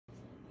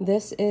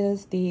This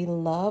is the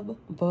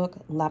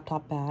Lovevook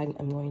laptop bag.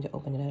 I'm going to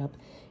open it up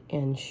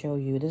and show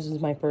you. This is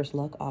my first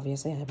look.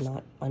 Obviously, I have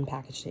not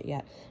unpackaged it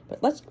yet,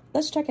 but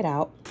let's check it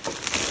out.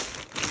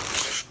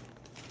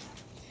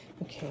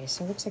 Okay,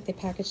 so it looks like they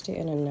packaged it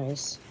in a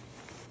nice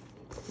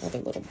another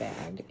little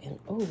bag. And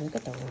oh, look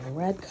at the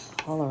red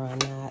color on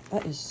that.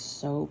 That is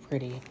so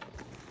pretty.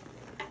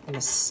 And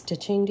the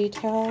stitching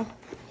detail.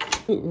 I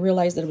didn't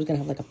realize that it was gonna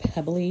have like a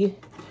pebbly.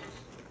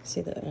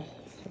 See the, I'll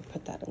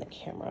put that in the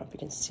camera if you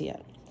can see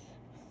it.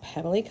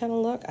 Pebbly kind of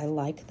look. I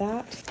like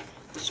that.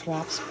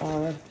 Straps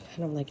are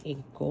kind of like a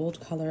gold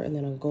color and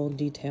then a gold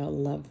detail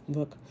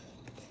Lovevook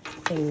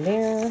thing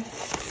there.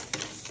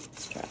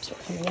 Straps are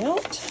coming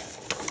out.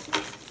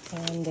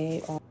 And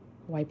they are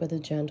wipe with a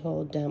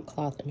gentle damp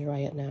cloth and dry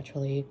it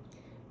naturally.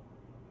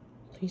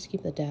 Please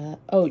keep the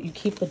you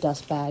keep the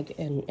dust bag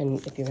and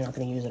if you're not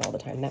going to use it all the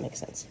time. That makes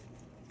sense.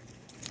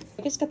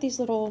 It's got these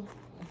little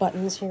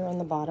buttons here on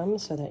the bottom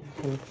so that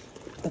you can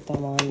put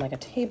them on like a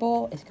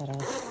table. It's got a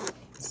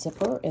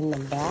zipper in the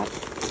back.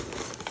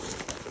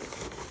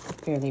 A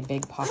fairly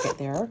big pocket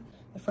there.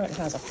 The front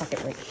has a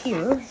pocket right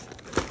here.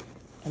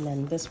 And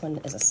then this one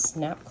is a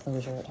snap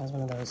closure. It has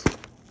one of those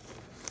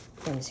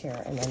things here,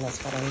 and then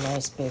that's got a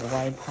nice big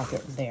wide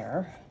pocket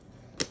there.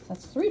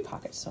 That's 3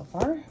 pockets so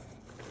far.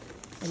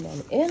 And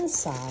then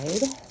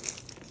inside,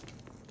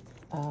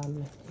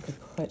 you could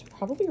put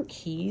probably your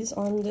keys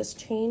on this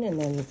chain, and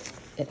then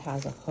it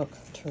has a hook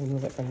to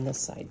remove it from this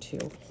side too.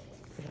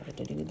 In order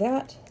to do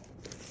that,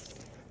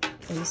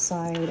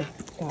 inside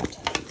got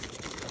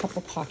a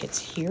couple pockets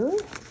here,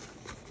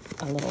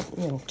 a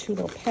little, 2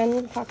 little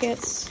pen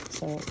pockets,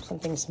 so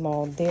something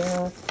small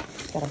there.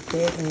 Got a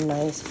big,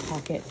 nice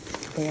pocket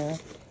there.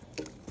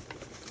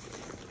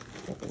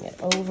 Flipping it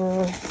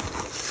over.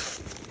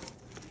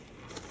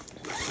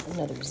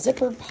 Another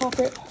zippered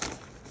pocket.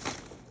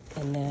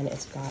 And then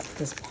it's got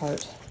this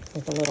part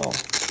with a little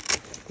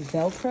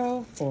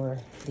Velcro for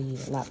the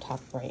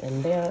laptop right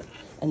in there.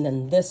 And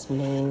then this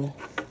main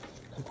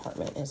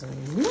compartment is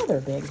another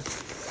big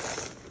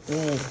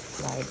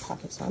wide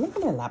pocket. So I'm gonna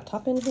put my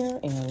laptop in here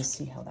and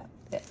see how that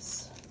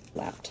fits.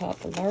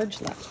 Laptop, a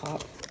large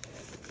laptop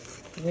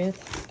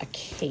with a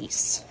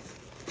case.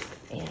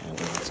 And I'm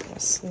just gonna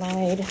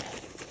slide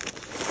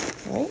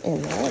right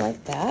in there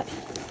like that.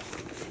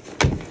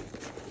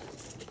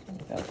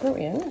 And Velcro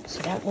in,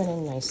 so that went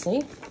in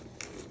nicely.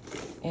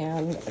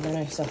 And then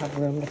I still have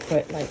room to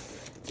put like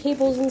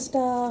cables and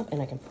stuff,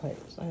 and I can put,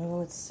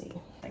 let's see,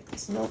 like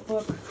this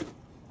notebook.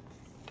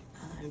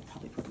 I'd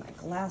probably put my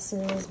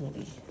glasses,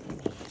 maybe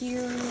in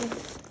here.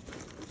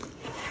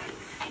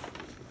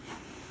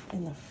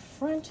 In the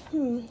front,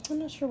 I'm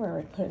not sure where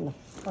I'd put it in the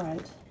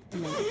front.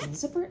 And then I can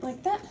zipper it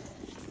like that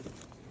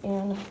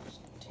and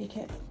take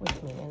it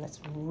with me, and it's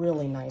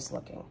really nice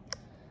looking.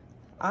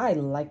 I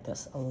like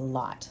this a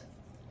lot.